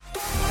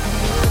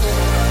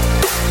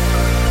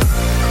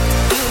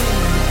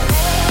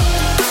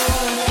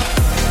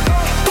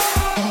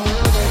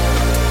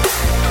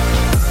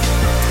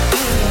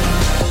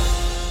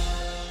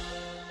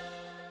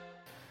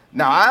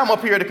I'm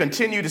up here to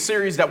continue the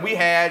series that we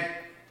have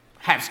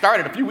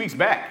started a few weeks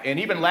back. And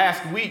even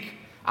last week,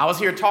 I was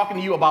here talking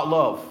to you about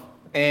love.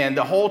 And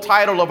the whole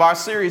title of our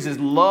series is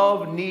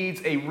Love Needs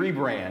a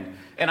Rebrand.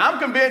 And I'm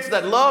convinced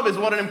that love is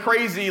one of them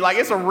crazy, like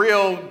it's a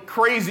real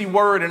crazy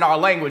word in our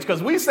language,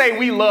 because we say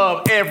we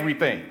love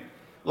everything.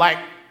 Like,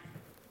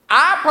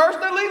 I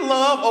personally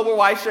love over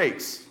white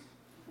shakes.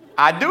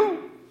 I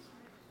do.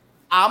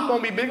 I'm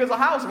going to be big as a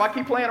house if I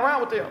keep playing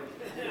around with them.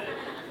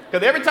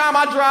 Because every time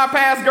I drive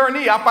past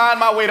Gurnee, I find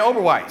my way to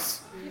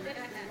Oberweis.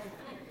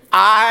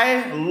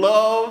 I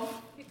love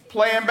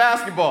playing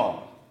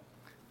basketball.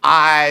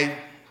 I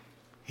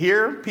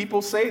hear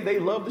people say they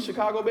love the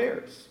Chicago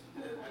Bears.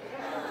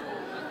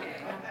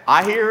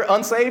 I hear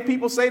unsaved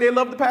people say they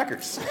love the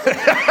Packers.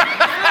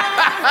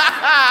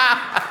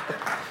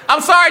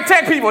 I'm sorry,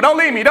 tech people. Don't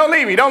leave me.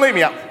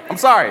 I'm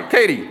sorry.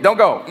 Katie, don't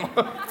go.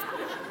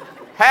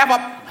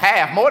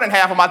 More than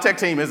half of my tech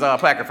team is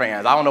Packer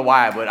fans. I don't know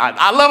why, but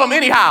I love them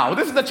anyhow.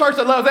 This is the church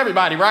that loves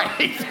everybody, right?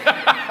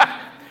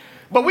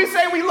 But we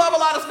say we love a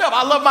lot of stuff.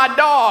 I love my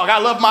dog. I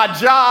love my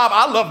job.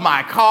 I love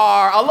my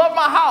car. I love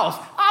my house.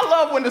 I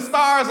love when the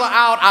stars are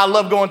out. I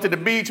love going to the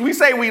beach. We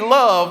say we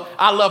love.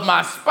 I love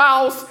my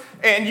spouse.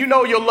 And you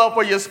know your love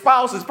for your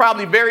spouse is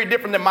probably very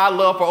different than my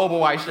love for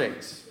Oberweis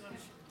shakes.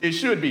 It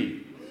should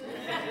be.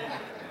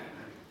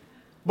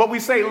 But we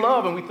say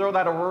love and we throw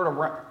that word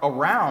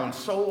around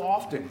so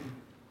often.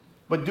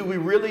 But do we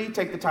really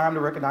take the time to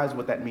recognize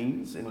what that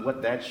means and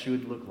what that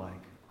should look like?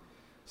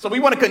 So we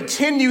want to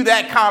continue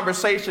that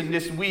conversation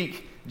this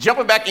week,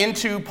 jumping back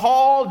into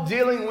Paul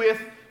dealing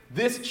with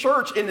this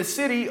church in the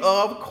city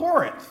of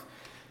Corinth.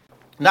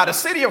 Now, the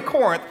city of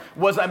Corinth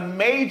was a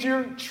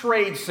major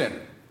trade center.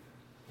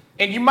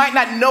 And you might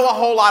not know a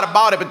whole lot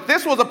about it, but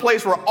this was a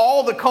place where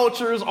all the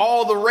cultures,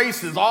 all the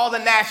races, all the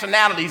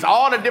nationalities,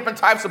 all the different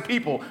types of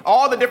people,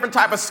 all the different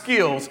type of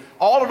skills,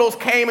 all of those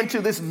came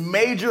into this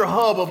major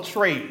hub of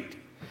trade.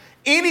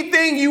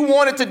 Anything you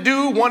wanted to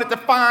do, wanted to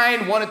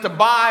find, wanted to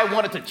buy,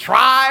 wanted to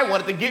try,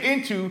 wanted to get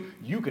into,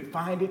 you could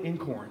find it in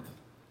Corinth.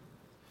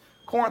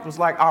 Corinth was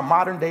like our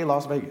modern day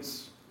Las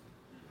Vegas.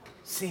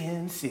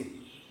 Sin City.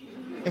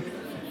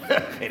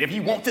 And if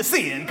you want to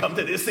sin, come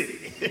to this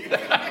city.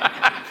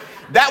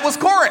 That was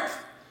Corinth.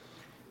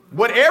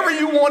 Whatever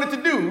you wanted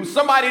to do,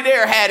 somebody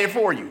there had it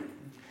for you.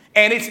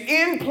 And it's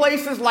in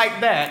places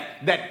like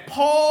that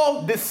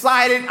Paul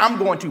decided, I'm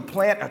going to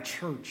plant a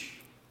church.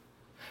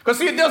 Because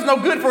see, it does no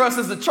good for us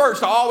as a church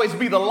to always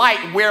be the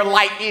light where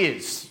light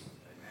is.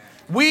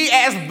 We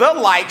as the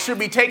light should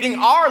be taking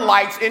our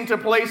lights into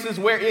places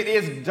where it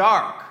is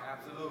dark.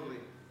 Absolutely.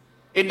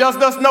 It does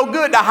us no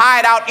good to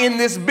hide out in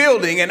this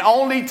building and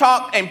only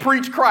talk and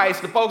preach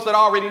Christ to folks that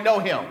already know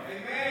him.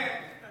 Amen.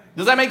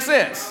 Does that make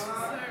sense?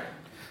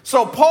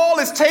 So Paul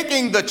is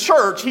taking the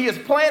church, he is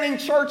planting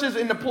churches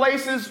in the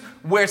places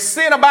where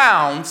sin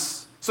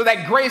abounds so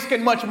that grace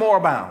can much more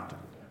abound.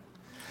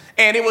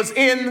 And it was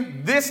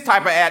in this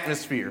type of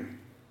atmosphere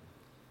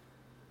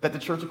that the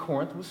church of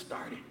Corinth was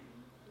started.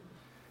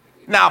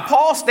 Now,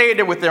 Paul stayed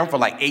there with them for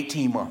like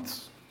 18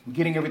 months,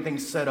 getting everything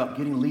set up,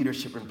 getting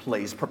leadership in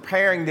place,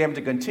 preparing them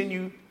to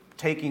continue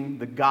taking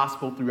the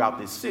gospel throughout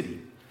this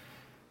city.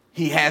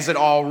 He has it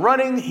all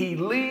running, he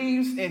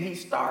leaves, and he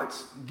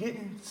starts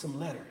getting some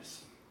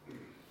letters.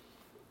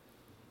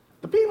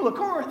 The people of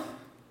Corinth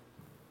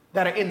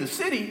that are in the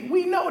city,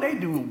 we know they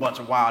do a bunch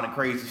of wild and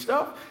crazy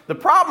stuff. The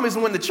problem is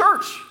when the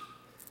church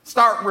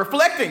start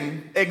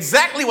reflecting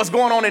exactly what's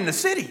going on in the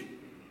city.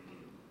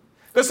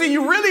 Because see,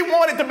 you really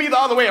want it to be the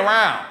other way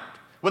around,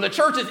 where the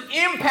church is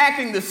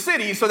impacting the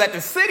city so that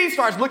the city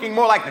starts looking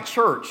more like the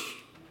church.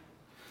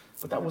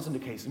 But that wasn't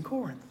the case in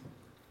Corinth.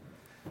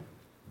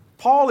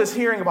 Paul is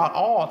hearing about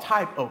all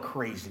type of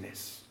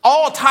craziness,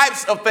 all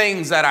types of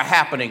things that are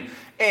happening.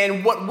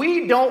 And what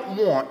we don't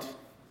want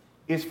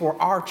is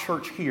for our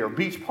church here,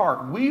 Beach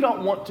Park, we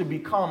don't want to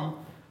become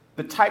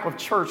the type of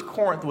church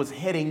Corinth was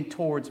heading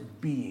towards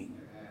being.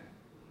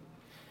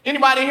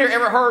 Anybody here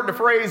ever heard the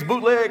phrase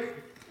bootleg?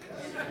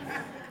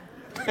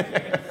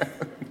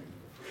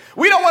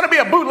 We don't want to be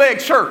a bootleg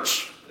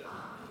church.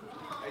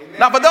 Amen.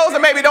 Now, for those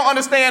that maybe don't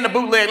understand the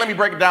bootleg, let me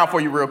break it down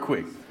for you real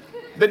quick.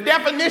 The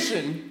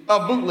definition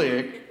of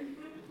bootleg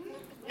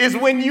is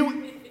when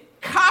you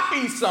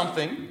copy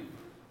something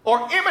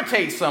or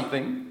imitate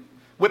something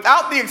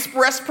without the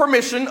express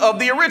permission of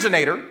the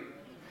originator,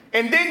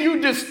 and then you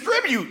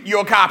distribute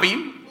your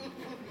copy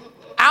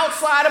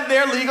outside of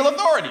their legal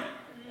authority.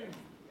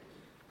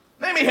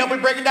 Let me help you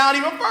break it down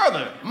even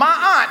further. My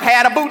aunt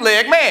had a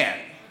bootleg man.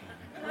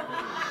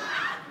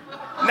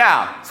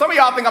 Now, some of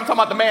y'all think I'm talking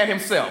about the man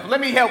himself.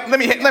 Let me help you.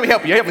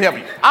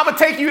 I'm going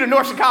to take you to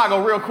North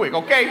Chicago real quick,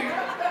 okay?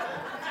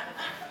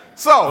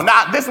 So,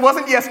 now, this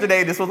wasn't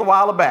yesterday. This was a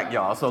while back,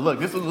 y'all. So, look,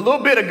 this was a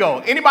little bit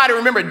ago. Anybody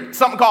remember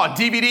something called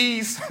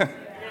DVDs?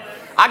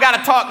 I got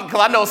to talk,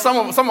 because I know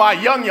some of our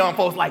young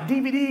folks like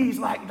DVDs,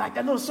 like that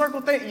little circle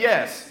thing.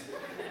 Yes,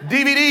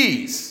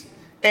 DVDs.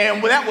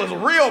 And that was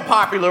real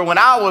popular when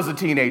I was a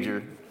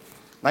teenager.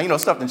 Now,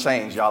 stuff done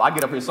changed, y'all. I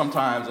get up here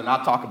sometimes and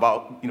I talk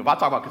about, if I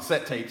talk about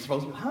cassette tapes,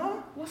 folks go, huh?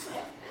 What's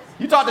that?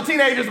 You talk to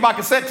teenagers about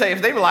cassette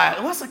tapes, they be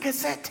like, what's a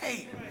cassette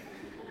tape?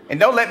 And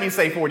don't let me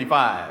say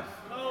 45.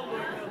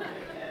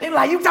 They be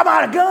like, you talking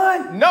about a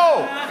gun?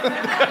 No.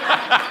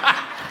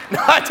 No,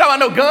 I ain't talking about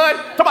no gun.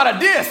 I'm talking about a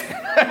disc.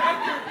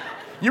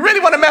 You really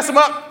want to mess them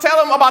up? Tell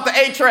them about the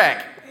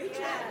 8-track.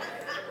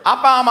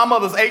 I found my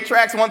mother's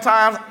 8-tracks one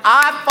time.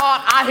 I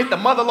thought I hit the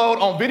mother load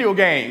on video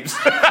games.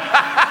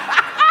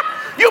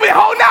 You been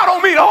holding out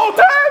on me the whole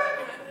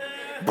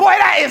time? Boy,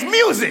 that is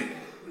music.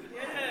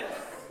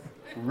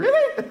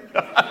 Really?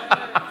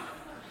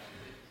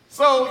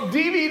 So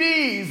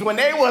DVDs, when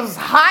they was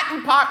hot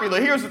and popular,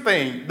 here's the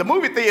thing. The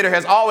movie theater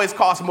has always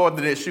cost more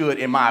than it should,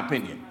 in my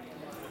opinion.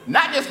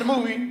 Not just the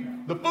movie,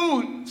 the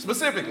food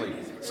specifically.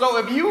 So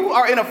if you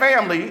are in a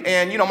family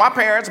and, my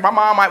parents, my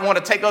mom might want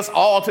to take us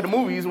all to the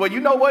movies. Well, you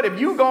know what? If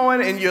you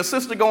going and your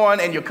sister going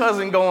and your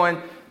cousin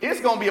going, it's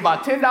going to be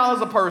about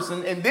 $10 a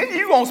person. And then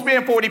you're going to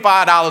spend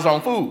 $45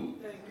 on food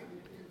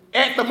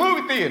at the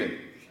movie theater.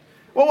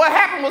 Well, what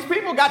happened was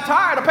people got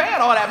tired of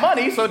paying all that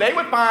money, so they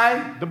would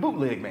find the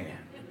bootleg man.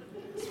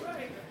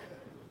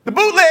 The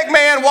bootleg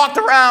man walked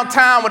around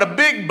town with a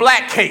big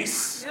black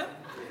case.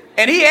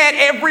 And he had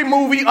every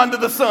movie under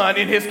the sun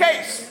in his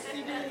case.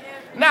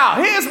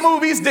 Now, his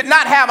movies did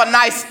not have a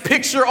nice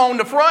picture on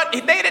the front.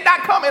 They did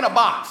not come in a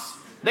box.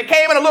 They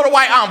came in a little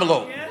white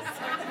envelope.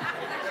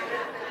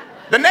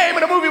 The name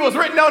of the movie was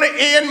written on it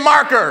in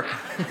marker.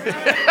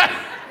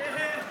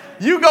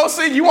 You go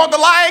see, you want The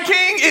Lion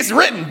King? It's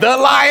written, The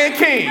Lion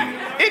King.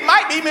 It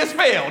might be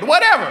misspelled,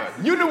 whatever.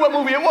 You knew what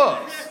movie it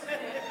was.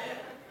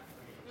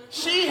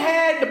 She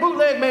had the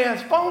bootleg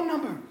man's phone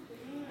number.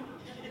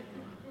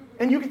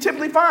 And you can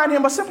typically find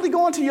him by simply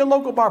going to your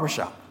local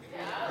barbershop.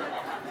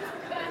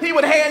 He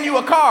would hand you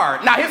a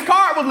card. Now, his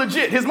card was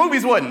legit. His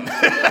movies wasn't.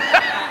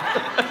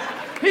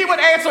 He would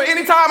answer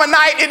any time of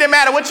night. It didn't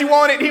matter what you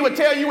wanted. He would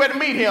tell you where to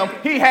meet him.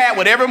 He had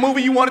whatever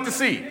movie you wanted to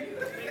see.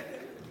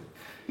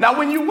 Now,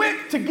 when you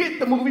went to get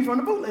the movie from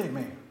the bootleg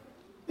man,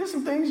 there's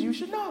some things you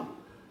should know.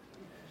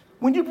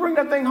 When you bring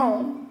that thing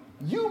home,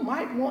 you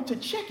might want to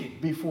check it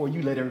before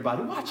you let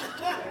everybody watch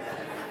it.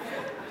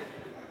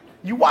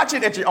 You watch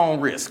it at your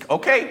own risk,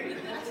 okay?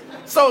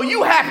 So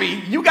you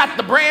happy, you got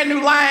the brand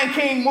new Lion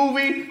King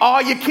movie,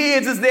 all your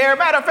kids is there.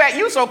 Matter of fact,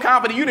 you so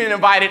confident you didn't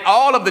invite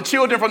all of the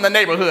children from the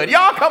neighborhood.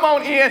 Y'all come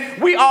on in,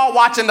 we all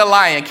watching the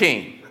Lion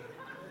King.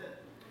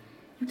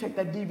 You take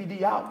that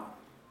DVD out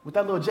with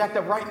that little jacked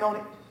up writing on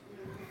it.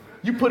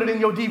 You put it in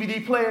your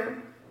DVD player,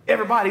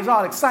 everybody's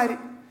all excited.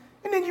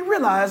 And then you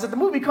realize that the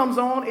movie comes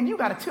on and you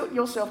gotta tilt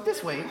yourself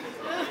this way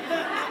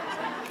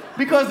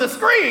because the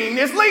screen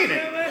is leaning.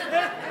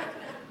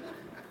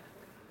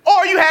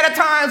 Or you had at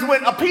times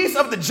when a piece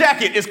of the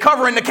jacket is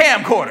covering the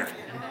camcorder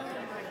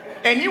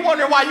and you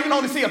wonder why you can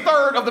only see a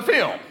third of the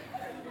film.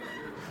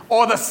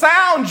 Or the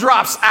sound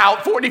drops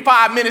out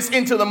 45 minutes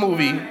into the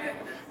movie.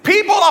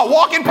 People are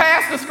walking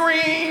past the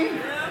screen.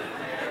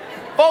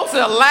 Folks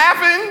are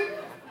laughing.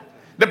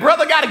 The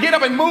brother got to get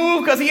up and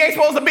move because he ain't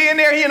supposed to be in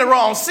there. He in the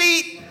wrong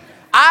seat.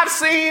 I've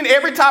seen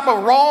every type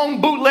of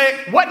wrong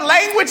bootleg. What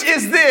language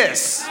is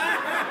this?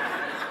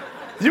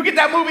 You get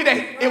that movie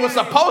that it was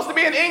supposed to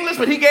be in English,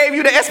 but he gave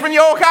you the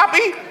Espanol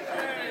copy?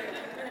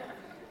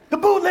 The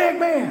bootleg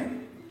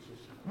man.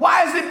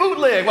 Why is it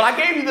bootleg? Well, I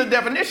gave you the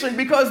definition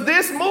because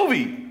this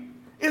movie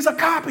is a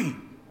copy.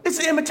 It's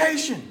an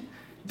imitation.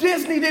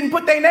 Disney didn't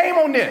put their name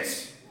on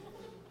this.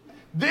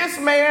 This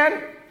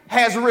man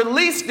has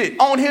released it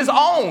on his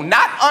own,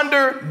 not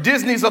under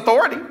Disney's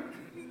authority.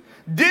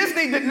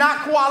 Disney did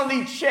not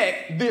quality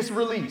check this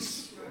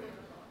release.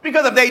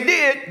 Because if they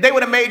did, they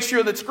would have made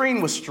sure the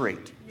screen was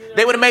straight.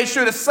 They would have made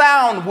sure the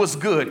sound was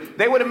good.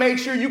 They would have made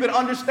sure you could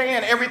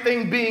understand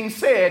everything being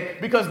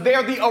said because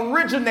they're the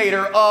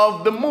originator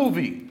of the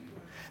movie.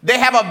 They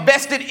have a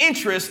vested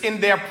interest in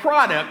their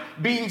product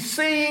being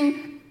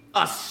seen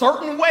a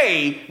certain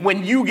way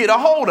when you get a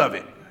hold of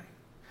it.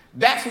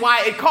 That's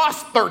why it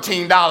costs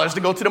 $13 to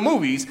go to the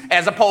movies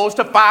as opposed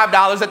to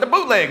 $5 at the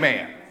bootleg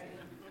man.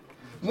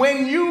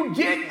 When you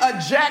get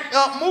a jacked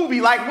up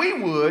movie like we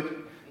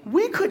would,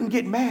 we couldn't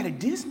get mad at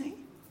Disney.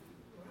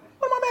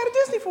 What am I mad at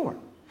Disney for?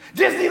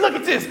 Disney, look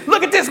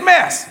at this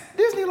mess.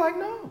 Disney like,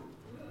 no,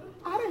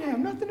 I didn't have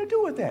nothing to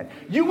do with that.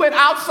 You went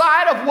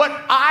outside of what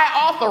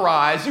I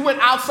authorized. You went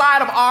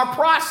outside of our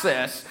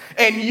process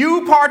and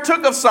you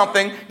partook of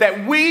something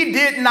that we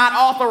did not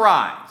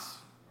authorize.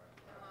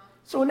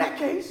 So in that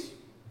case,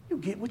 you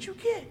get what you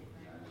get.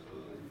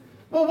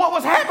 Well, what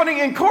was happening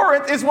in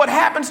Corinth is what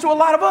happens to a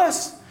lot of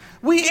us.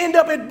 We end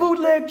up at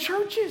bootleg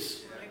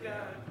churches.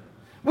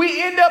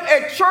 We end up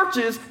at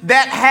churches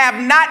that have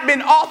not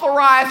been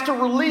authorized to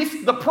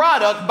release the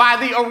product by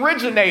the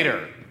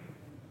originator.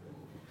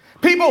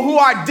 People who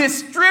are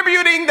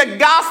distributing the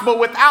gospel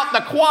without the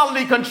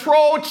quality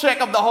control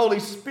check of the Holy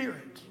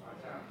Spirit.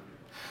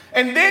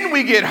 And then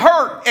we get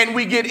hurt and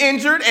we get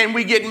injured and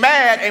we get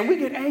mad and we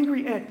get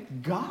angry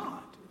at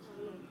God.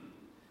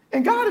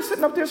 And God is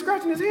sitting up there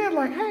scratching his head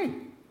like, hey,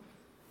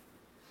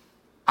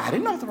 I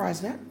didn't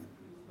authorize that.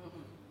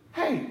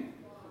 Hey,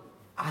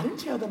 I didn't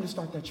tell them to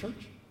start that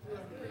church.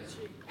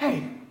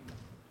 Hey,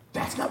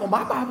 That's not what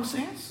my Bible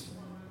says.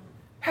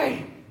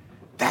 Hey,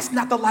 that's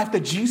not the life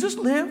that Jesus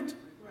lived.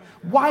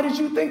 Why did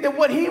you think that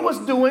what he was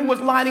doing was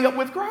lining up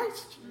with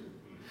Christ?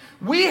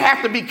 We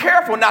have to be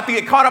careful not to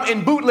get caught up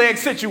in bootleg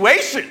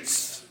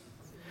situations,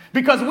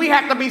 because we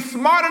have to be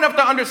smart enough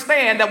to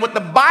understand that what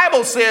the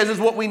Bible says is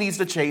what we need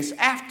to chase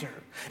after.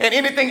 And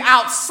anything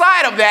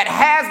outside of that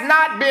has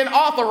not been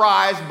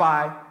authorized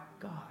by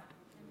God.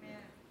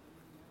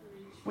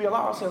 We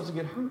allow ourselves to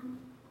get hurt.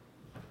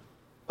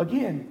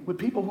 Again, with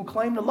people who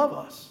claim to love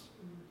us.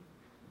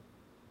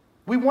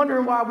 We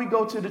wonder why we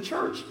go to the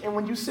church, and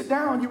when you sit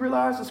down, you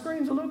realize the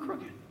screen's a little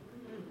crooked.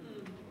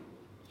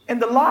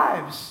 And the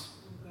lives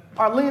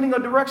are leaning a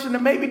direction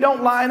that maybe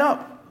don't line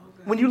up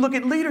when you look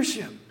at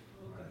leadership.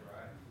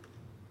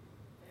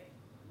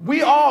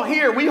 We all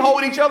here, we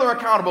hold each other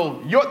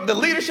accountable. The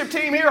leadership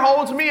team here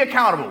holds me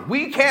accountable.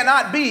 We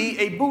cannot be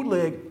a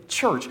bootleg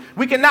church.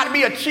 We cannot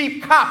be a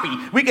cheap copy.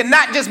 We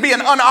cannot just be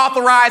an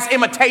unauthorized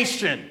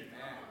imitation.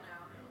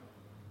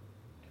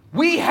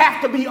 We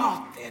have to be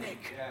authentic.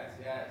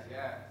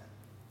 Yes.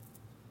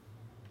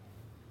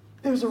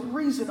 There's a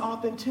reason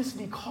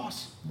authenticity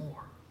costs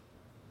more.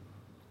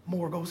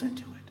 More goes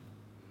into it.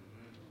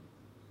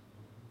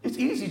 It's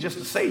easy just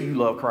to say you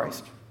love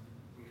Christ.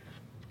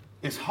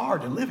 It's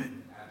hard to live it.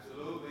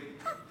 Absolutely.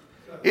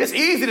 It's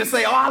easy to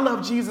say, oh, I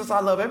love Jesus, I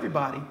love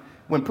everybody.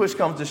 When push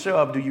comes to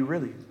shove, do you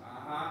really?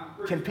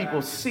 Can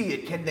people see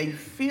it? Can they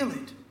feel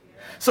it?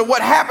 So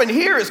what happened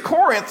here is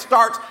Corinth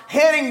starts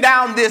heading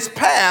down this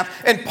path,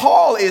 and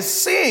Paul is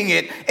seeing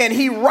it, and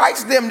he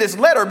writes them this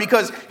letter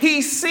because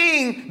he's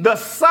seeing the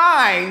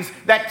signs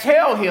that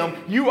tell him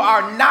you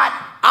are not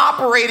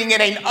operating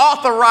in an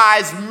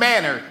authorized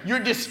manner. You're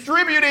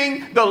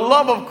distributing the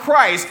love of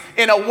Christ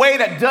in a way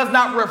that does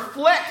not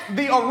reflect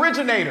the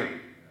originator.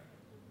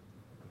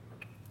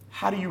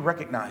 How do you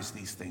recognize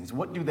these things?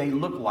 What do they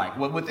look like?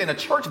 Well, within a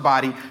church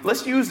body,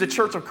 let's use the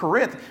church of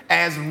Corinth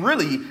as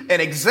really an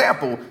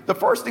example. The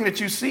first thing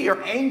that you see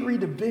are angry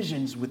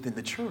divisions within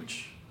the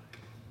church.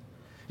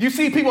 You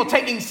see people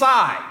taking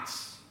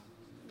sides.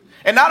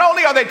 And not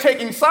only are they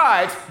taking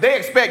sides, they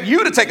expect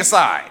you to take a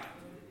side.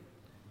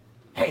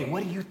 Hey,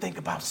 what do you think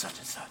about such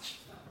and such?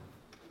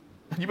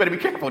 You better be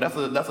careful. That's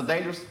a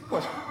dangerous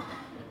question.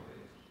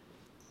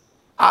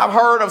 I've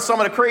heard of some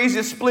of the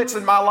craziest splits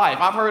in my life.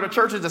 I've heard of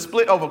churches that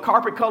split over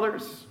carpet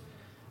colors.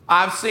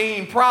 I've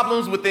seen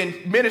problems within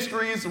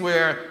ministries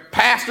where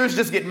pastors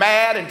just get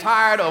mad and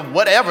tired of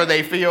whatever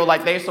they feel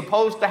like they're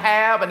supposed to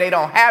have and they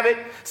don't have it,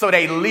 so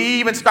they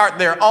leave and start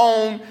their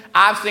own.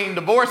 I've seen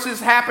divorces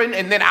happen,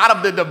 and then out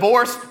of the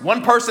divorce,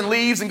 one person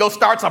leaves and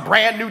starts a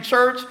brand new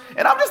church.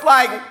 And I'm just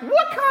like,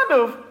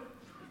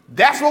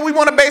 that's what we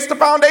want to base the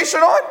foundation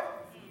on?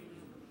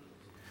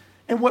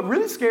 And what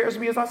really scares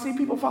me is I see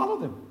people follow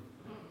them.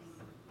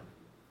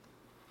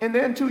 And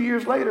then 2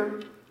 years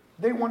later,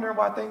 they wonder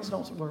why things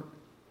don't work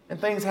and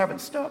things haven't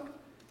stuck.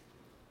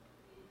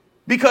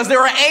 Because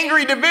there are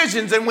angry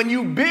divisions, and when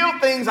you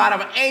build things out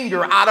of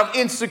anger, out of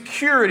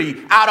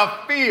insecurity, out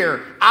of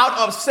fear, out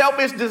of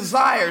selfish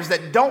desires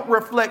that don't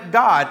reflect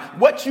God,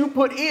 what you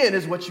put in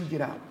is what you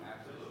get out.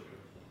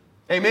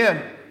 Absolutely.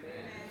 Amen.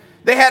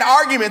 They had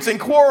arguments and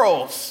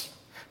quarrels.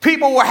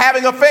 People were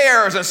having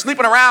affairs and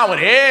sleeping around with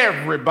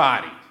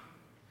everybody.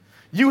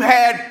 You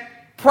had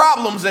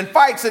problems and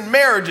fights in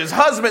marriages.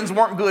 Husbands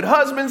weren't good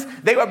husbands.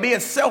 They were being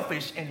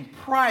selfish and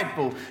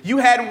prideful. You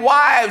had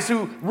wives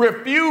who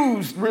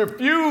refused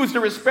to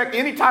respect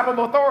any type of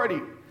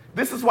authority.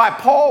 This is why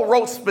Paul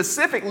wrote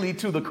specifically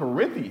to the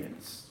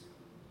Corinthians.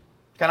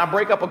 Can I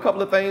break up a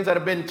couple of things that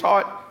have been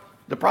taught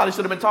that probably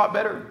should have been taught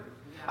better?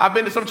 I've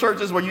been to some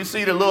churches where you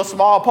see the little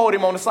small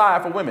podium on the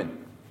side for women.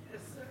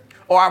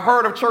 Or I've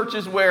heard of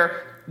churches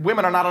where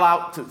women are not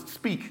allowed to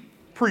speak,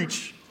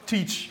 preach,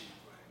 teach.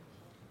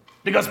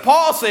 Because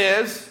Paul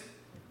says,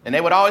 and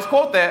they would always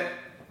quote that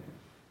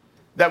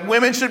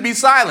women should be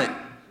silent.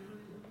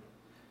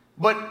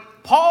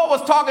 But Paul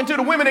was talking to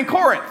the women in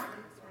Corinth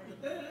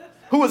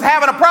who was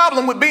having a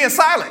problem with being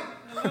silent.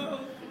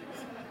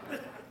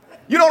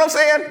 You know what I'm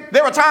saying?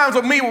 There were times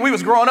with me when we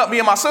was growing up, me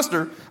and my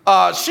sister,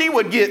 my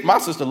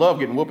sister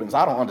loved getting whoopings.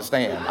 I don't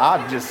understand.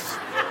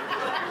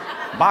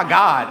 My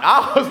God,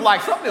 I was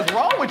like, something's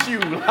wrong with you.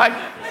 Like,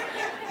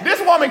 this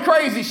woman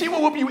crazy. She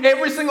will whoop you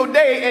every single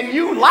day, and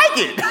you like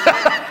it.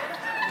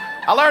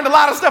 I learned a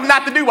lot of stuff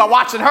not to do by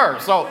watching her.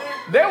 So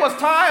there was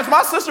times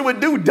my sister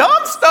would do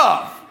dumb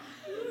stuff.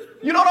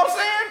 You know what I'm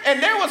saying?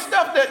 And there was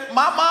stuff that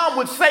my mom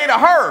would say to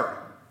her,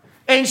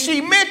 and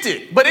she meant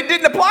it, but it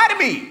didn't apply to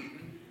me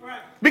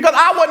because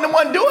I wasn't the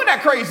one doing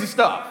that crazy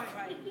stuff.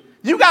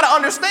 You got to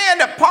understand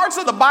that parts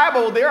of the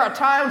Bible, there are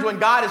times when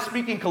God is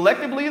speaking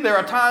collectively. There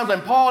are times when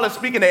Paul is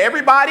speaking to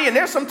everybody. And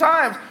there's some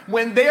times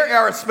when there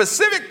are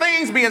specific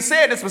things being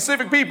said to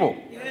specific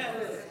people.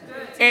 Yes.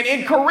 And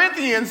in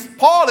Corinthians,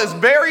 Paul is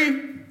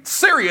very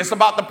serious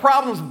about the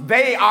problems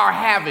they are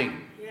having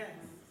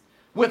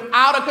with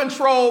out of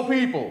control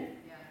people,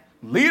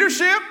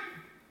 leadership,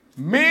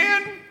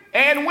 men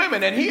and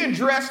women. And he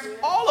addressed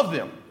all of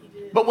them.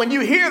 But when you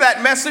hear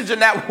that message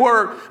and that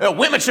word,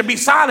 women should be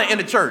silent in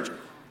the church.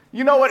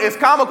 You know what? It's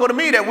comical to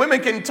me that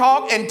women can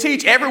talk and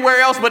teach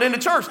everywhere else but in the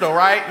church, though,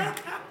 right?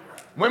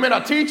 Women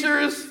are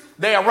teachers.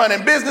 They are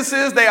running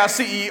businesses. They are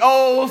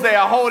CEOs. They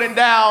are holding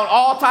down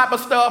all type of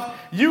stuff.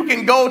 You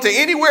can go to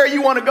anywhere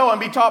you want to go and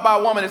be taught by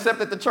a woman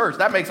except at the church.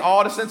 That makes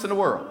all the sense in the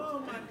world.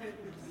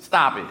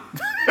 Stop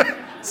it.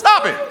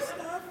 Stop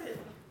it.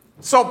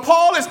 So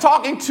Paul is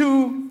talking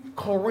to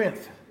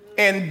Corinth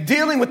and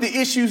dealing with the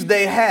issues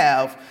they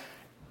have.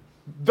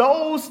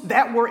 Those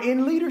that were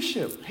in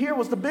leadership. Here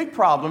was the big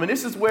problem. And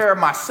this is where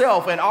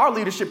myself and our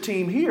leadership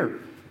team here,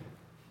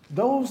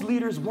 those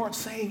leaders weren't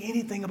saying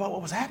anything about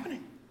what was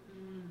happening.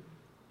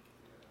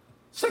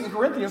 2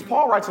 Corinthians,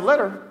 Paul writes a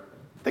letter,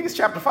 I think it's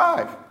chapter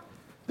 5.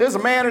 There's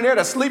a man in there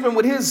that's sleeping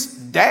with his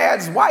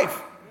dad's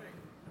wife.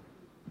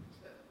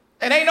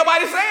 And ain't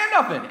nobody saying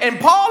nothing. And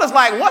Paul is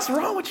like, what's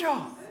wrong with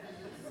y'all?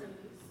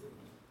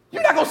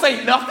 You're not going to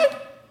say nothing?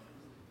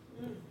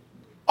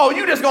 Oh,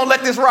 you just going to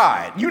let this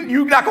ride?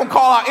 You're not going to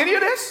call out any of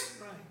this?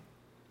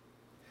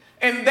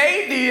 And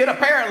they did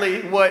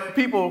apparently what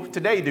people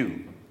today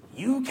do.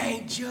 You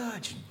can't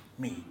judge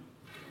me.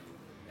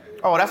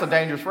 Oh, that's a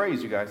dangerous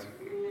phrase, you guys.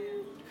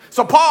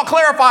 So Paul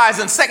clarifies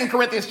in 2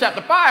 Corinthians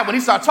chapter 5 when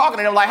he starts talking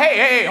to them like,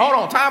 hey, hold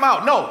on, time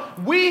out. No,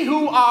 we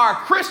who are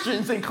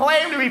Christians and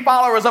claim to be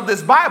followers of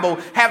this Bible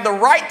have the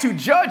right to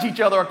judge each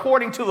other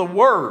according to the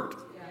word.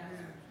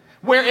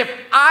 Where if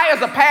I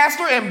as a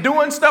pastor am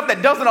doing stuff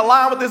that doesn't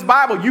align with this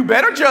Bible, you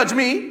better judge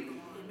me.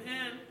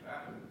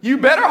 You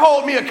better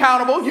hold me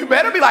accountable. You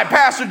better be like,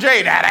 Pastor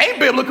Jay, that ain't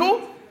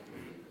biblical.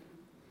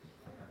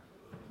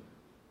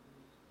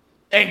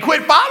 And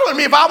quit following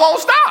me if I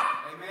won't stop.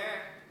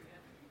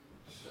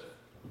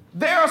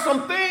 There are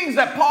some things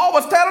that Paul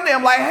was telling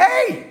them like,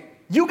 hey,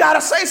 you got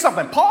to say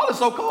something. Paul is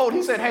so cold.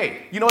 He said,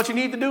 hey, you know what you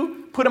need to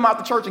do? Put him out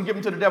the church and give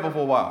him to the devil for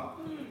a while.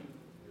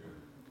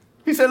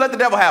 He said, let the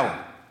devil have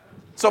him.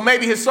 So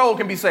maybe his soul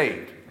can be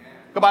saved.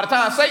 But by the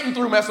time Satan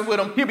through messing with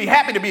him, he'll be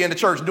happy to be in the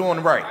church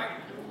doing right.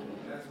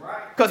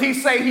 Because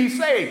he's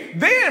saved.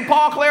 Then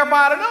Paul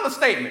clarified another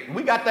statement.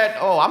 We got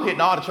that, I'm hitting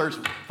all the church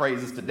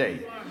phrases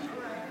today.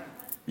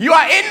 You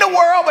are in the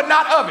world, but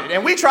not of it.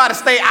 And we try to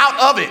stay out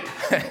of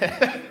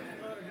it.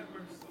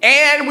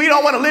 And we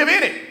don't want to live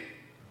in it.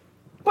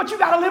 But you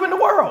got to live in the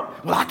world.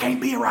 Well, I can't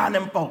be around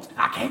them folks.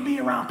 I can't be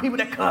around people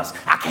that cuss.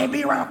 I can't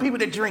be around people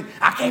that drink.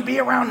 I can't be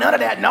around none of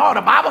that. No, the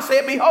Bible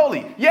said be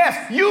holy.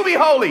 Yes, you be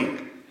holy.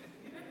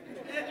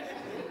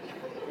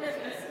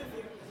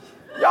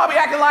 Y'all be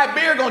acting like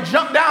beer going to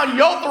jump down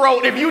your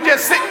throat if you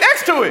just sit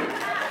next to it.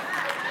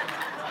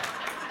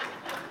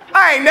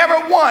 I ain't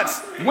never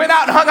once went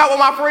out and hung out with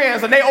my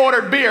friends and they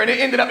ordered beer and it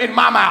ended up in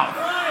my mouth.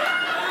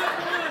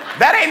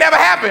 That ain't never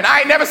happened. I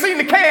ain't never seen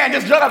the can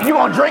just jump up, you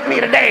gonna drink me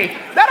today.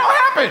 That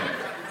don't happen.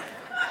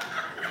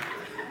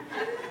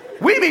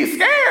 We be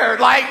scared.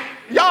 Like,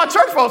 y'all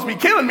church folks be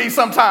killing me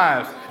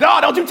sometimes. No,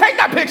 don't you take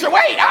that picture.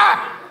 Wait.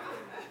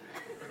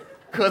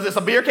 Because it's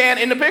a beer can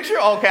in the picture?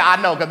 Okay,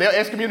 I know, because they'll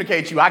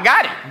excommunicate you. I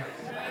got it.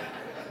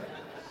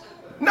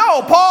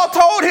 No, Paul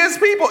told his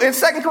people in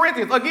 2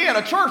 Corinthians, again,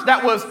 a church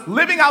that was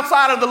living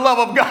outside of the love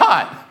of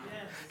God.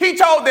 He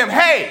told them,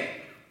 hey,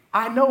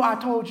 I know I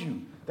told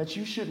you that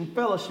you shouldn't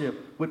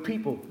fellowship with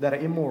people that are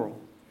immoral,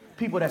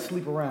 people that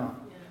sleep around,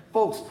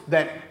 folks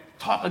that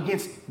talk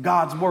against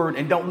God's word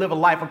and don't live a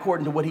life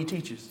according to what he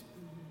teaches.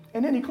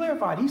 And then he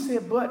clarified. He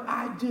said, but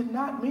I did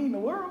not mean the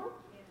world.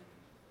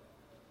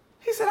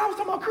 He said, I was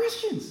talking about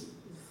Christians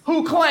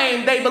who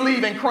claim they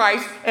believe in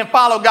Christ and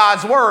follow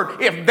God's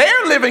word. If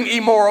they're living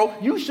immoral,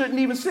 you shouldn't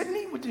even sit and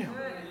eat with them.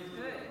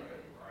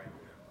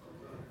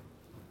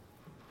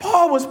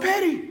 Paul was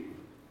petty.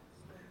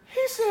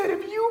 He said,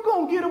 if you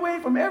going to get away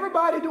from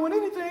everybody doing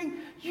anything,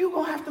 you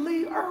going to have to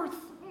leave earth.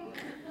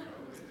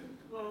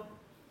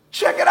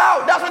 Check it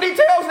out. That's what he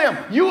tells them.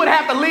 You would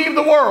have to leave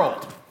the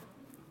world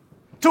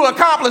to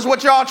accomplish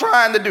what y'all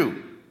trying to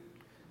do.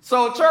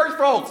 So church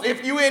folks,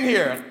 if you in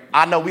here,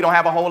 I know we don't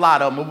have a whole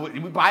lot of them.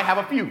 We probably have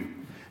a few.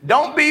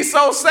 Don't be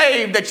so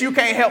saved that you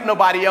can't help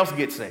nobody else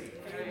get saved.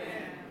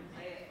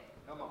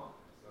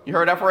 You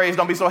heard that phrase,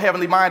 don't be so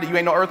heavenly minded you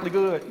ain't no earthly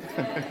good.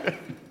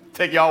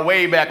 Take y'all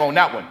way back on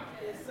that one.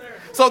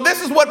 So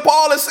this is what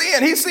Paul is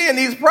seeing. He's seeing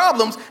these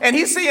problems, and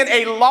he's seeing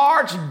a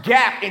large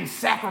gap in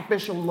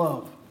sacrificial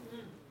love.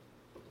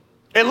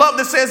 A love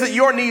that says that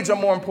your needs are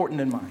more important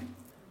than mine.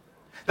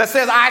 That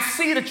says, I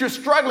see that you're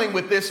struggling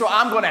with this, so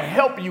I'm going to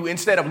help you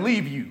instead of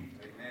leave you.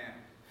 Amen.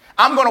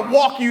 I'm going to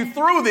walk you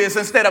through this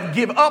instead of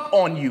give up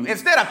on you.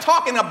 Instead of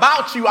talking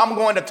about you, I'm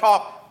going to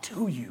talk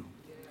to you.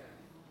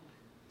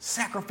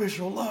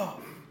 Sacrificial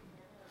love.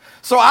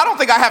 So I don't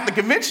think I have to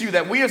convince you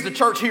that we as the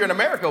church here in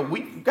America,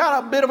 we've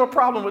got a bit of a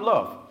problem with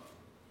love.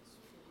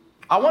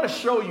 I want to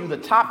show you the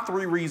top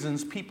 3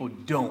 reasons people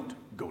don't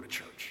go to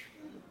church.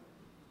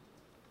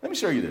 Let me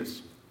show you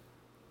this.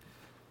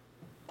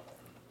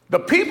 The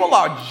people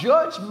are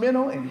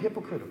judgmental and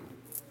hypocritical.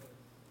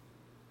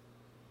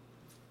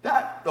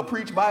 That'll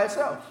preach by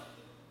itself.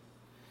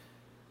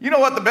 You know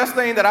what? The best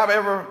thing that I've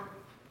ever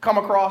come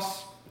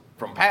across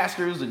from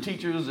pastors and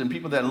teachers and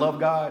people that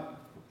love God,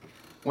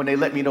 when they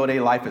let me know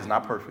their life is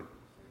not perfect.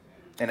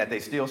 and that they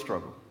still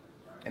struggle.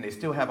 And they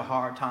still have a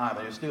hard time,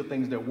 and there's still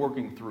things they're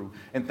working through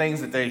and things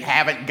that they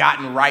haven't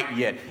gotten right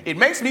yet. It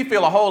makes me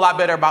feel a whole lot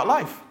better about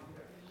life.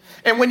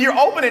 And when you're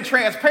open and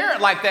transparent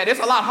like that, it's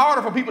a lot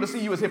harder for people to see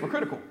you as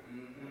hypocritical.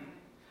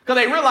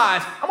 Because they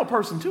realize, I'm a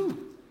person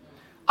too.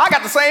 I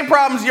got the same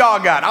problems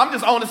y'all got. I'm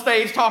just on the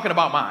stage talking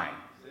about mine.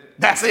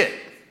 That's it.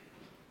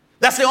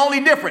 That's the only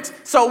difference.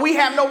 So we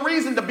have no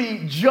reason to be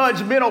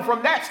judgmental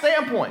from that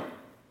standpoint.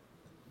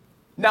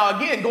 Now,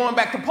 again, going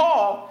back to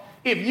Paul,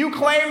 if you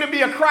claim to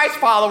be a Christ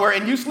follower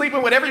and you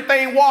sleeping with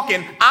everything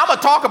walking, I'm going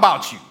to talk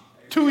about you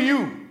to you.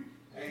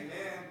 Amen.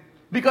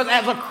 Because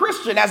as a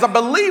Christian, as a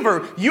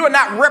believer, you are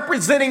not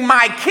representing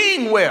my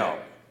king well.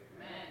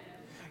 Amen.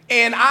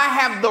 And I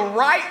have the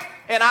right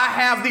and I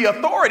have the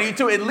authority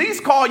to at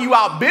least call you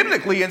out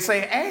biblically and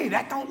say, hey,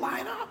 that don't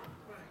line up.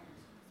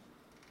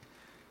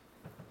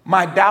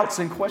 My doubts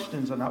and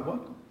questions are not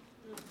welcome.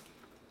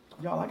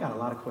 Y'all, I got a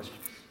lot of questions.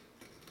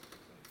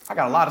 I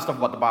got a lot of stuff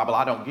about the Bible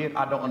I don't get,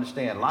 I don't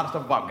understand. A lot of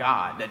stuff about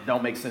God that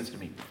don't make sense to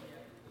me.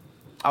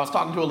 I was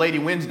talking to a lady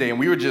Wednesday, and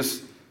we were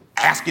just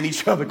asking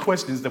each other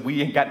questions that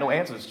we ain't got no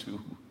answers to.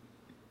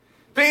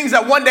 Things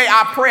that one day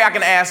I pray I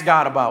can ask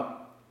God about.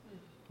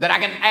 That I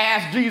can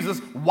ask Jesus,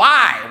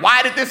 why?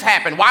 Why did this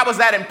happen? Why was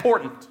that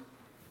important?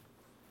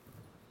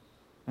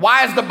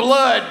 Why does the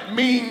blood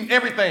mean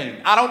everything?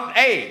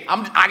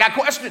 I got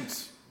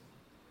questions.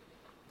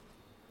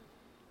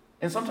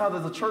 And sometimes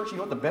as a church, you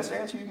know what the best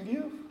answer you can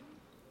give?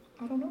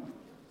 I don't know.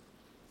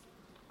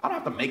 I don't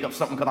have to make up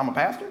something because I'm a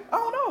pastor. I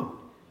don't know.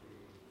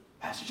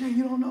 Pastor Jay,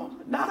 you don't know?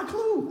 Not a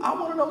clue. I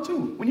want to know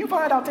too. When you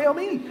find out, tell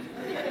me.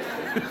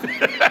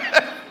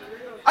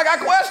 I got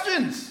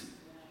questions.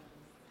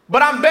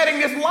 But I'm betting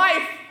this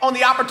life on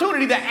the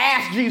opportunity to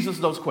ask Jesus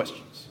those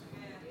questions.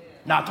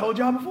 Now, I told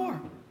y'all before,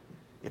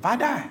 if I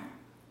die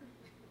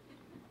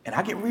and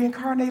I get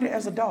reincarnated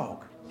as a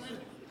dog,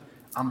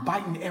 I'm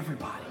biting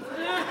everybody.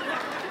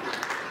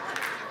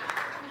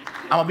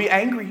 I'm going to be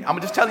angry. I'm going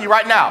to just tell you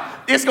right now,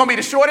 it's going to be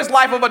the shortest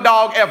life of a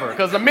dog ever.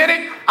 Because the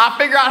minute I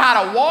figure out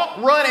how to walk,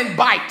 run, and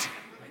bite,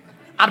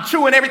 I'm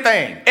chewing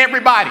everything,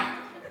 everybody.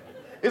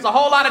 It's a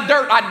whole lot of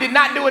dirt I did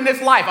not do in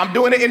this life. I'm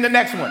doing it in the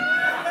next one.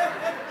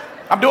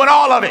 I'm doing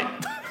all of it.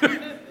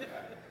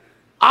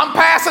 I'm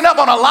passing up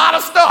on a lot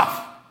of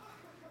stuff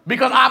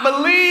because I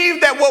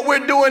believe that what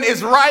we're doing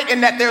is right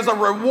and that there's a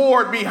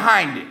reward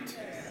behind it.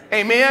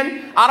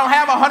 Amen? I don't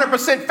have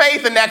 100%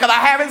 faith in that because I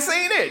haven't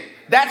seen it.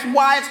 That's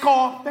why it's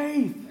called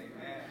faith.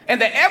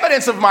 And the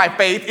evidence of my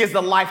faith is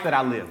the life that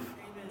I live.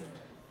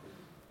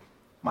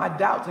 My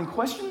doubts and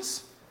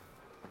questions,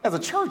 as a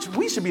church,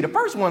 we should be the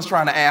first ones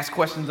trying to ask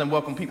questions and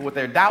welcome people with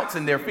their doubts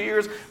and their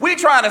fears. We're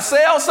trying to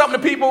sell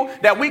something to people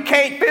that we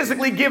can't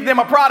physically give them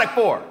a product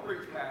for.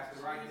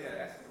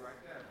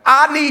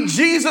 I need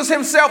Jesus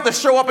himself to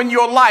show up in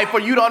your life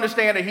for you to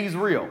understand that he's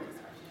real.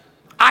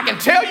 I can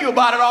tell you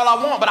about it all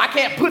I want, but I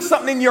can't put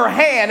something in your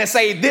hand and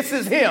say, this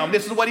is him.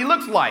 This is what he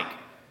looks like.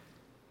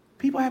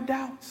 People have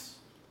doubts.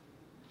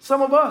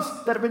 Some of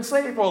us that have been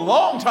saved for a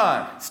long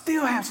time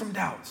still have some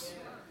doubts.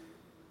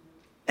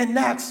 And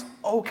that's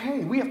okay.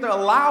 We have to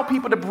allow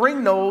people to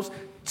bring those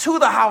to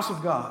the house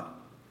of God.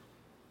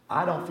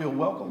 I don't feel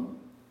welcome,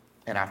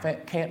 and I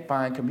can't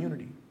find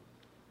community.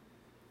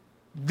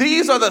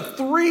 These are the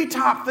three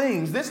top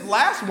things. This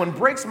last one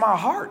breaks my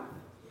heart.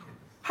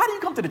 How do you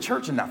come to the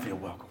church and not feel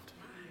welcomed?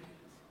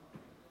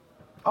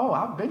 Oh,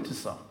 I've been to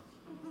some.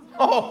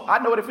 Oh, I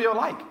know what it feels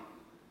like.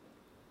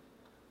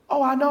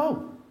 Oh, I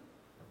know.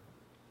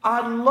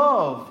 I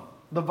love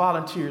the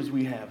volunteers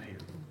we have here.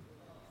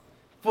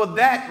 For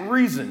that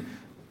reason,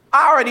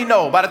 I already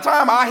know by the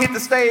time I hit the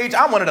stage,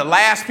 I'm one of the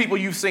last people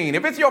you've seen.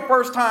 If it's your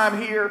first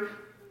time here,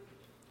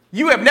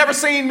 you have never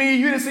seen me,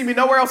 you didn't see me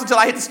nowhere else until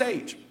I hit the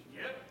stage.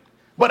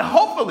 But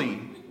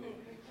hopefully,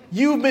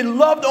 you've been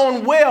loved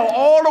on well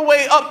all the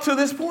way up to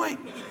this point.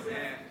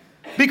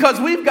 Because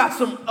we've got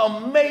some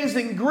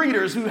amazing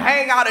greeters who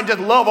hang out and just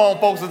love on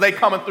folks as they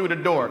coming through the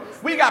door.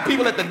 We got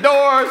people at the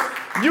doors.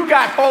 You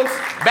got folks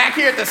back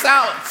here at the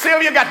sound.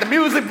 Sylvia got the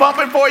music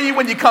bumping for you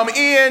when you come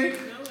in.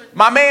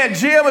 My man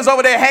Jim is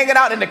over there hanging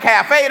out in the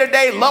cafe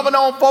today, loving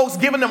on folks,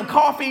 giving them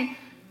coffee.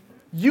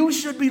 You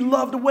should be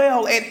loved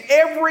well. And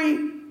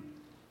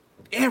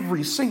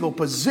every single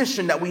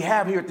position that we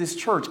have here at this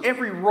church,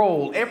 every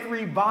role,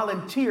 every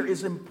volunteer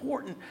is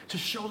important to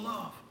show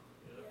love.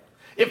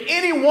 If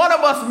any one of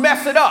us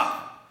mess it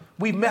up,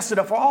 we mess it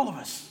up for all of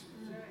us.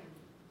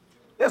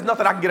 There's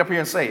nothing I can get up here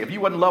and say. If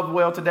you wasn't loved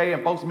well today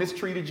and folks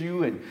mistreated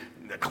you and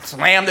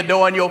slammed the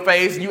door in your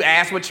face and you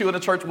asked what you in the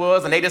church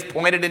was and they just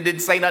pointed and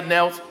didn't say nothing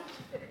else,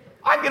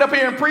 I can get up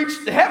here and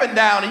preach the heaven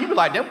down and you be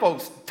like, them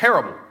folks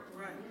terrible.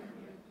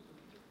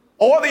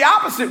 Or the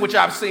opposite, which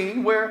I've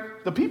seen, where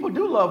the people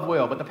do love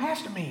well, but the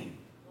pastor mean.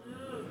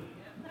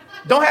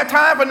 Don't have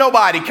time for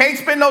nobody. Can't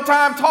spend no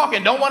time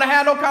talking. Don't want to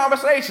have no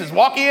conversations.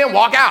 Walk in,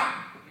 walk out.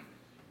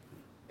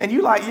 And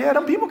you like, yeah,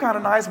 them people kind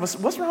of nice, but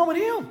what's wrong with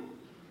him?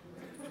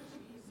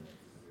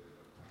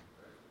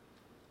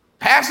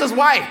 Pastor's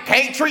wife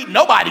can't treat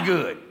nobody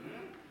good.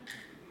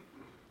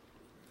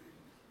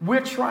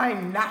 We're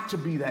trying not to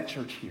be that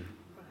church here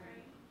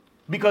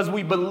because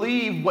we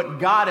believe what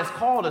God has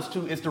called us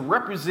to is to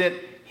represent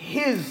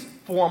his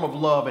form of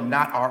love and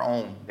not our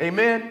own.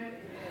 Amen?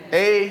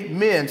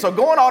 Amen. So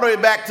going all the way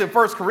back to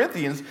 1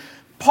 Corinthians,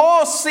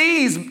 Paul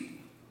sees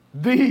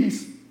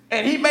these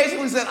and he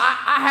basically said,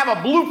 I have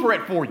a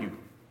blueprint for you.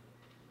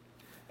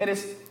 And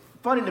it's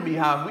funny to me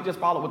how if we just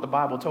followed what the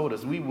Bible told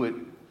us, we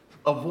would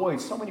avoid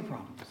so many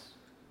problems.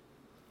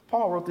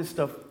 Paul wrote this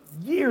stuff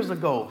years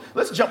ago.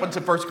 Let's jump into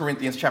 1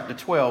 Corinthians chapter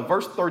 12.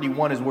 Verse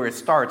 31 is where it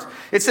starts.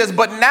 It says,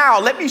 "But now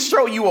let me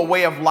show you a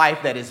way of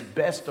life that is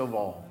best of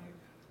all."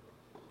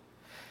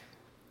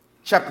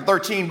 Chapter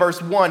 13,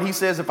 verse 1, he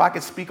says, "If I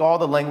could speak all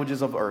the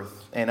languages of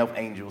earth and of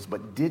angels,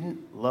 but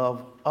didn't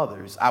love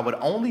others, I would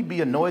only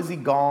be a noisy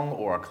gong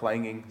or a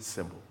clanging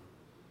cymbal.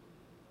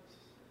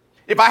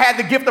 If I had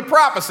the gift of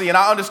prophecy and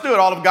I understood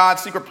all of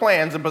God's secret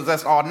plans and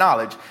possessed all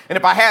knowledge, and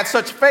if I had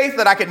such faith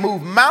that I could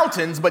move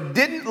mountains but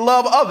didn't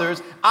love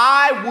others,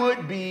 I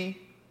would be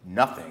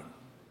nothing.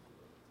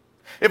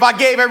 If I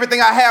gave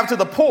everything I have to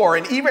the poor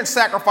and even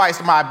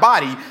sacrificed my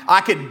body,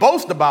 I could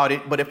boast about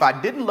it, but if I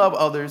didn't love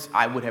others,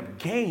 I would have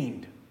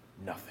gained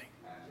nothing."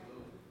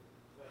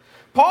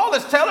 Paul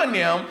is telling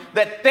them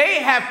that they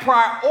have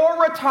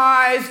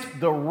prioritized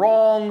the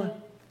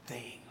wrong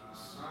things.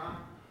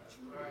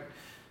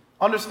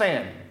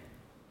 Understand,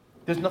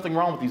 there's nothing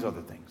wrong with these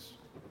other things.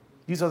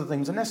 These other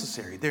things are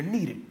necessary. They're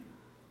needed.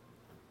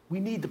 We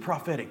need the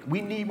prophetic.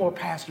 We need more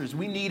pastors.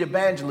 We need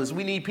evangelists.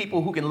 We need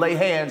people who can lay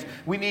hands.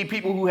 We need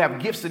people who have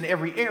gifts in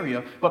every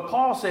area. But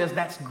Paul says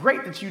that's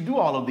great that you do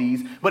all of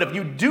these, but if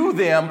you do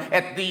them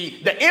at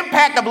the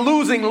impact of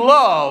losing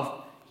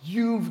love,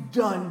 you've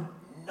done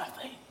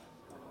nothing.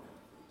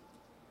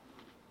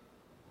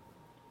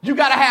 You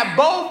got to have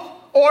both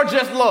or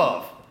just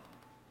love.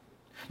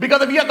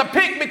 Because if you have to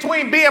pick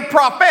between being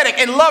prophetic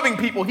and loving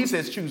people, he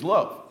says choose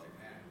love.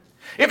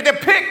 If to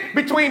pick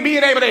between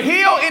being able to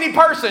heal any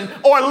person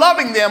or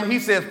loving them, he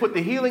says put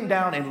the healing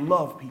down and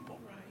love people.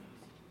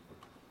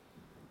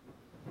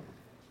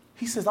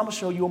 He says, I'm going to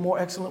show you a more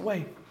excellent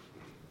way.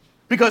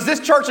 Because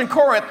this church in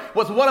Corinth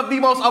was one of the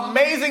most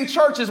amazing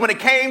churches when it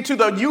came to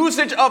the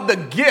usage of the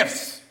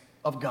gifts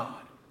of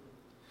God.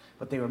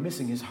 But they were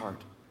missing his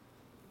heart.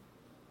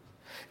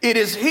 It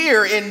is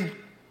here in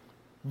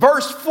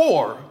verse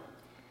 4,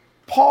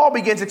 Paul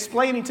begins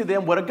explaining to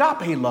them what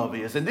agape love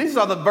is. And these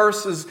are the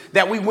verses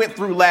that we went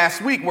through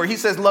last week where he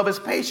says love is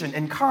patient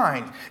and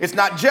kind. It's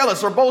not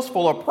jealous or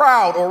boastful or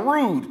proud or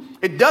rude.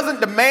 It doesn't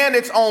demand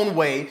its own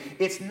way.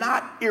 It's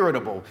not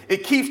irritable.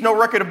 It keeps no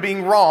record of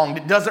being wronged.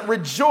 It doesn't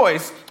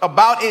rejoice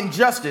about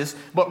injustice,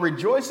 but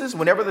rejoices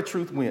whenever the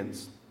truth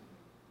wins.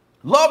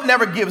 Love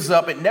never gives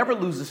up. It never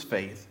loses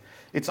faith.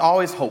 It's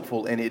always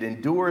hopeful, and it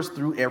endures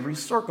through every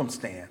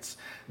circumstance.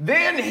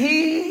 Then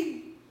he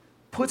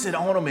puts it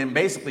on them and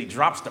basically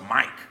drops the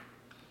mic.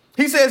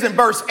 He says in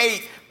verse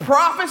 8,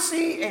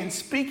 prophecy and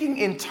speaking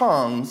in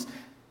tongues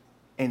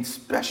and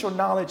special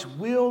knowledge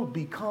will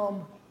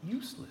become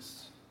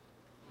useless.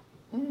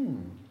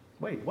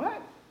 Wait,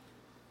 what?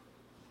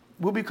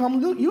 Will become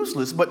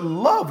useless, but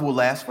love will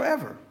last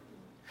forever.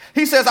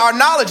 He says our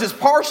knowledge is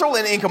partial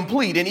and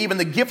incomplete, and even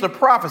the gift of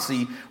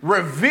prophecy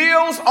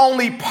reveals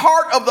only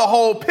part of the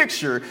whole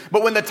picture.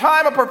 But when the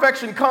time of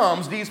perfection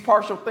comes, these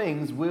partial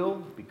things will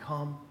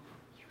become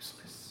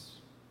useless.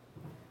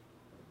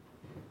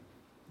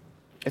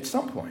 At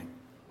some point,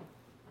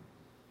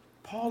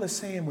 Paul is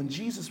saying when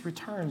Jesus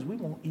returns, we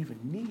won't even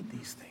need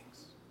these things.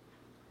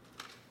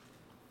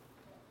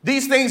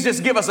 These things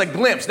just give us a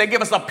glimpse. They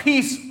give us a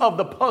piece of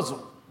the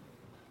puzzle.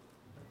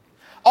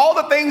 All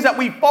the things that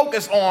we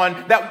focus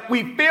on that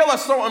we feel are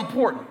so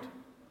important.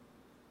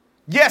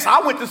 Yes,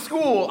 I went to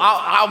school.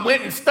 I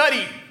went and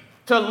studied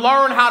to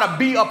learn how to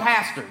be a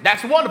pastor.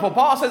 That's wonderful.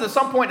 Paul says at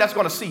some point that's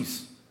going to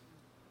cease.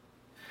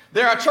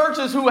 There are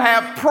churches who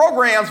have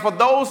programs for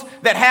those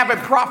that have a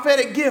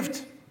prophetic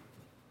gift.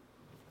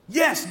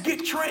 Yes,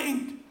 get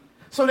trained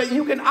so that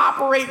you can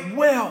operate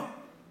well.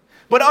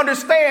 But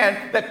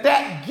understand that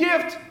that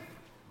gift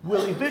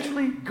will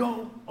eventually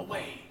go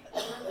away.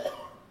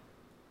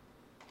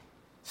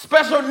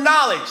 Special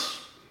knowledge,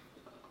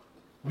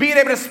 being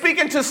able to speak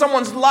into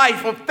someone's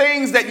life of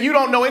things that you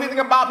don't know anything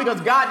about because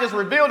God just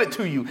revealed it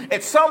to you.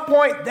 At some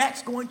point,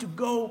 that's going to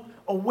go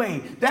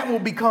away. That will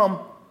become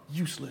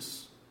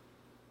useless.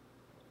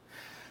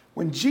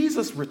 When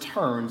Jesus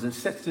returns and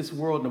sets this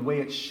world in the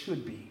way it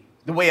should be,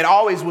 the way it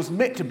always was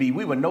meant to be,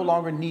 we will no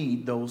longer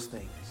need those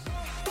things.